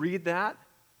 When you read that,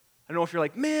 I don't know if you're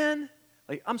like, man,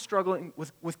 like I'm struggling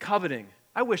with coveting.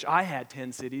 I wish I had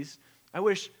 10 cities. I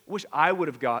wish I would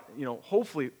have got,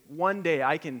 hopefully one day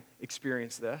I can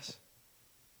experience this.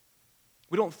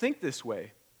 We don't think this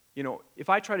way. If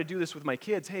I try to do this with my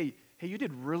kids, hey, you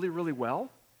did really, really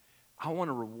well. I want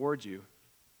to reward you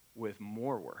with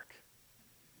more work.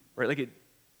 Right?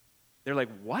 They're like,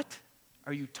 what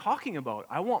are you talking about?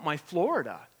 I want my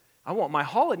Florida. I want my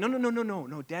holiday.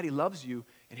 No, Daddy loves you,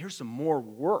 and here's some more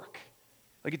work.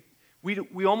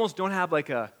 We almost don't have like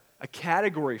a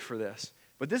category for this,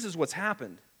 but this is what's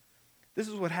happened. This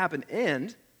is what happened,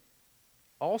 and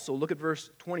also look at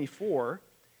verse 24.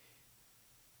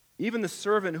 Even the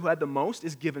servant who had the most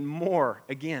is given more.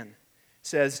 Again, it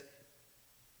says,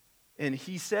 and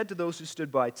he said to those who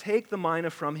stood by, take the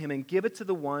mina from him and give it to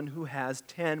the one who has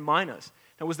 10 minas.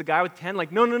 Now, was the guy with 10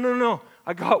 like, no,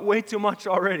 I got way too much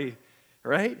already,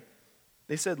 right?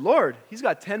 They said, Lord, he's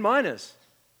got 10 minas.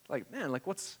 Like, man, like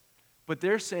what's... But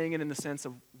they're saying it in the sense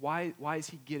of, why is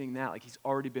he getting that? Like he's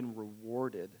already been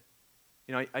rewarded.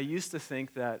 You know, I used to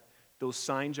think that those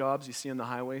sign jobs you see on the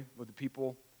highway with the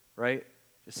people, right,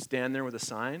 just stand there with a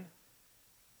sign,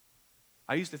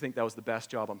 I used to think that was the best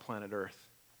job on planet Earth,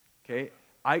 okay?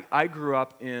 I grew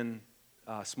up in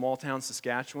small town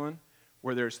Saskatchewan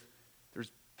where there's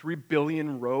 3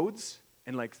 billion roads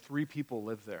and like 3 people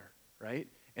live there, right?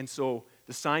 And so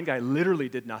the sign guy literally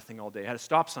did nothing all day. Had a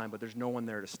stop sign, but there's no one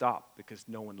there to stop because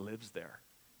no one lives there,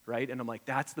 right? And I'm like,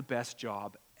 that's the best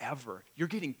job ever. You're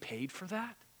getting paid for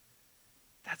that?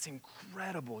 That's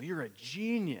incredible. You're a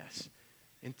genius.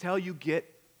 Until you get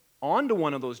onto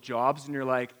one of those jobs and you're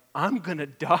like, I'm going to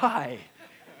die.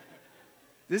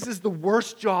 This is the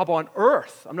worst job on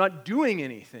earth. I'm not doing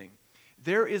anything.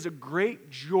 There is a great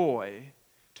joy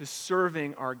to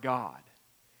serving our God.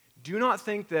 Do not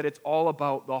think that it's all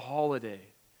about the holiday.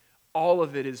 All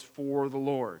of it is for the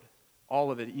Lord.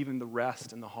 All of it, even the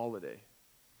rest and the holiday.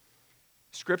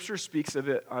 Scripture speaks of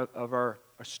it, of our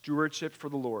stewardship for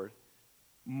the Lord,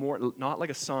 more not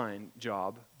like a sign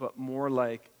job, but more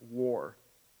like war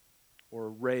or a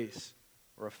race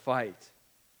or a fight.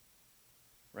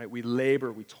 Right? We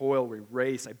labor, we toil, we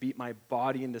race. I beat my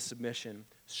body into submission,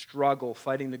 struggle,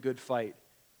 fighting the good fight.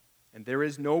 And there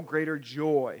is no greater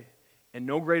joy and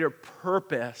no greater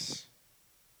purpose,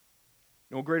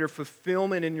 no greater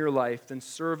fulfillment in your life than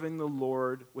serving the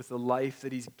Lord with the life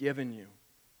that He's given you.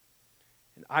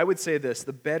 And I would say this,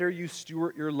 the better you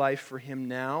steward your life for Him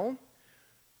now,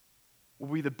 will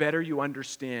be the better you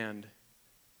understand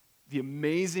the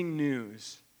amazing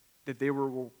news that they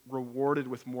were rewarded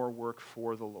with more work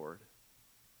for the Lord.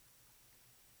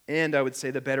 And I would say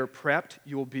the better prepped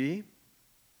you'll be,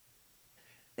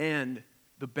 and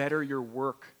the better your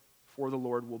work for the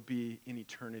Lord will be in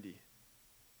eternity.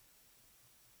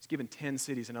 He's given 10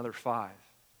 cities, another 5.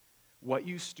 What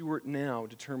you steward now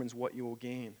determines what you will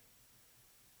gain.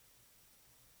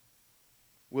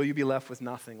 Will you be left with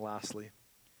nothing, lastly?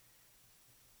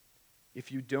 If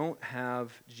you don't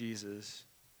have Jesus,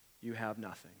 you have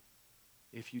nothing.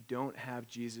 If you don't have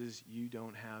Jesus, you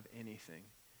don't have anything.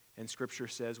 And Scripture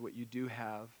says what you do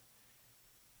have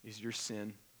is your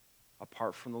sin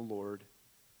apart from the Lord,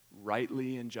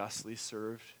 rightly and justly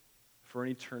served for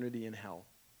an eternity in hell,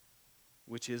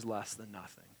 which is less than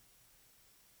nothing.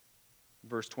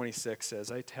 Verse 26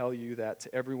 says, I tell you that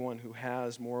to everyone who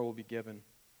has, more will be given.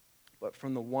 But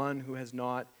from the one who has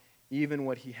not, even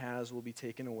what he has will be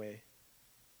taken away.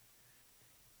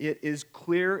 It is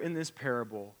clear in this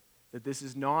parable that this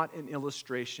is not an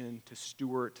illustration to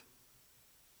steward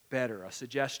better, a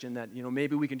suggestion that,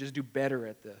 maybe we can just do better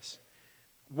at this.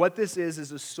 What this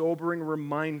is a sobering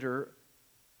reminder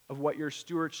of what your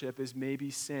stewardship is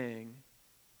maybe saying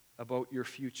about your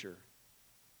future.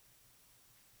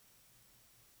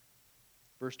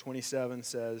 Verse 27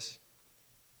 says,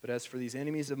 but as for these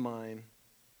enemies of mine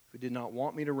who did not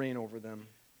want me to reign over them,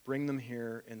 bring them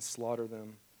here and slaughter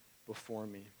them before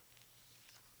me.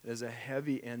 It is a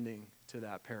heavy ending to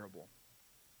that parable.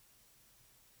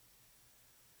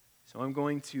 So I'm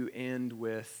going to end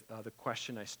with the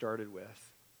question I started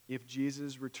with. If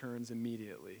Jesus returns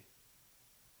immediately,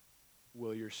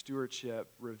 will your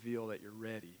stewardship reveal that you're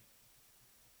ready?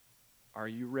 Are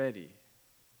you ready?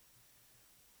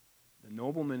 The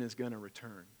nobleman is going to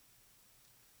return.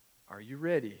 Are you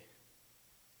ready?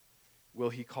 Will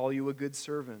he call you a good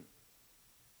servant?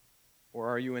 Or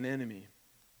are you an enemy?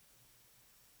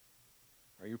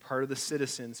 Are you part of the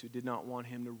citizens who did not want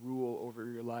him to rule over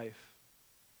your life?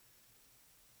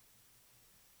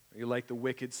 Are you like the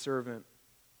wicked servant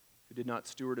who did not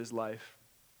steward his life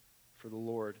for the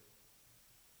Lord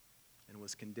and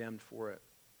was condemned for it?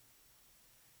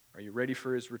 Are you ready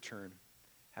for his return?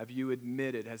 Have you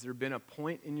admitted, has there been a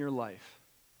point in your life,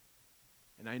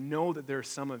 and I know that there are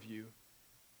some of you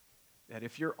that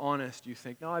if you're honest, you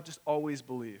think, no, I've just always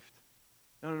believed.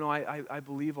 No, I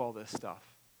believe all this stuff.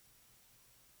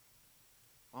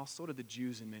 Well, so did the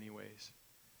Jews in many ways.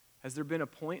 Has there been a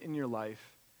point in your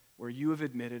life where you have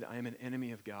admitted, I am an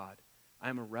enemy of God, I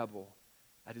am a rebel,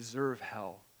 I deserve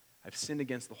hell, I've sinned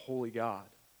against the holy God.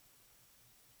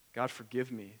 God,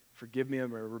 forgive me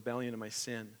of my rebellion and my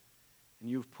sin. And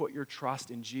you've put your trust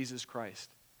in Jesus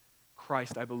Christ.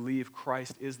 Christ, I believe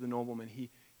Christ is the nobleman. He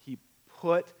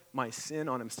put my sin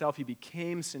on himself. He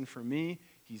became sin for me.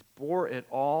 He's bore it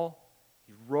all.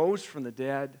 He rose from the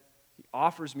dead. He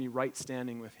offers me right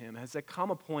standing with him. Has there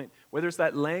come a point, whether it's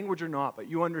that language or not, but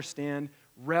you understand,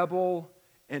 rebel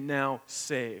and now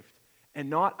saved. And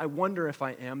not, I wonder if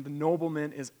I am. The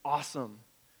nobleman is awesome.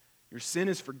 Your sin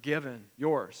is forgiven,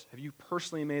 yours. Have you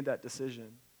personally made that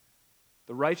decision?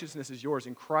 The righteousness is yours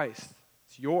in Christ.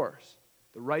 It's yours.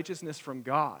 the righteousness from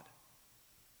God.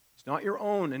 It's not your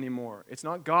own anymore. It's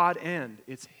not God and,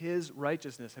 it's his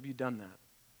righteousness. Have you done that?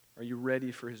 Are you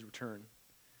ready for his return?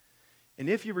 And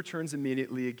if he returns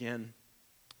immediately again,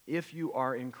 if you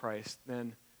are in Christ,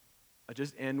 then I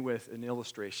just end with an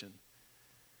illustration.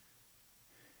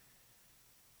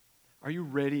 Are you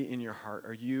ready in your heart?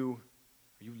 Are you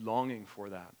longing for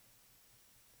that?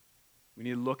 We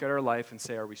need to look at our life and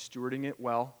say, are we stewarding it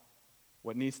well?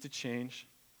 What needs to change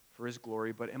for his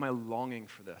glory? But am I longing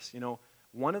for this? You know,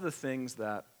 one of the things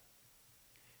that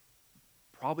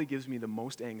probably gives me the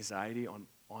most anxiety on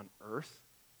earth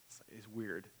is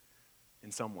weird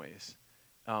in some ways.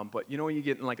 But you know when you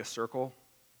get in like a circle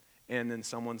and then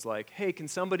someone's like, hey, can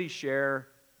somebody share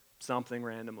something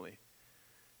randomly?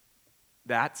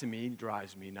 That to me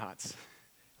drives me nuts.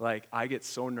 Like, I get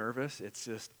so nervous, it's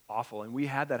just awful. And we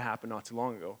had that happen not too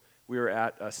long ago. We were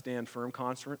at a Stand Firm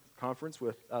conference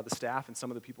with the staff and some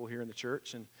of the people here in the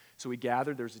church. And so we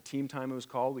gathered. There was a team time it was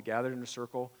called. We gathered in a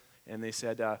circle, and they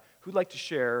said, who'd like to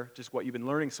share just what you've been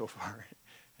learning so far?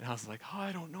 And I was like, oh,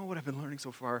 I don't know what I've been learning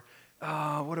so far.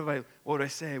 What would I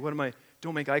say?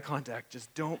 Don't make eye contact.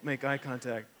 Just don't make eye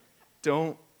contact.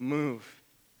 Don't move.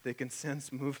 They can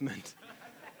sense movement.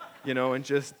 And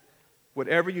just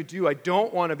whatever you do, I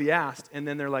don't want to be asked. And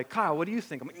then they're like, Kyle, what do you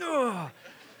think? I'm like, no.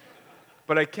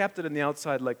 But I kept it in the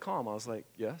outside like calm. I was like,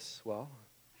 yes, well,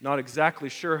 not exactly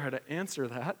sure how to answer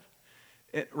that,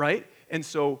 right? And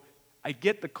so I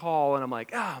get the call, and I'm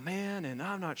like, man, and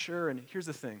I'm not sure. And here's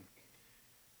the thing.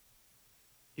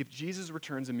 If Jesus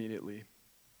returns immediately,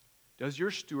 does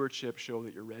your stewardship show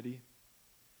that you're ready?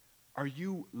 Are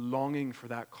you longing for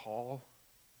that call?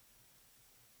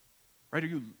 Right?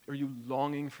 Are you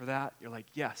longing for that? You're like,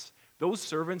 yes. Those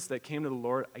servants that came to the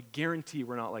Lord, I guarantee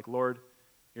were not like, Lord,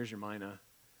 here's your mina.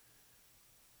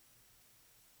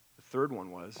 The third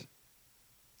one was,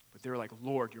 but they were like,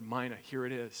 Lord, your mina, here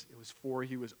it is. It was for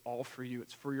you, it was all for you,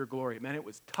 it's for your glory. Man, it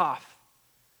was tough.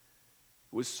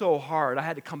 It was so hard. I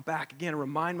had to come back again and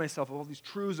remind myself of all these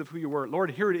truths of who you were.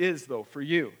 Lord, here it is, though, for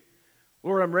you.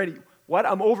 Lord, I'm ready. What?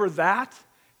 I'm over that?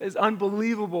 That is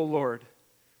unbelievable, Lord.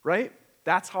 Right?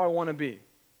 That's how I want to be.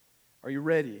 Are you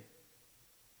ready?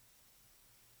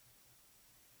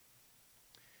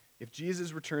 If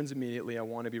Jesus returns immediately, I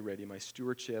want to be ready. My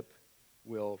stewardship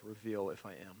will reveal if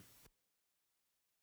I am.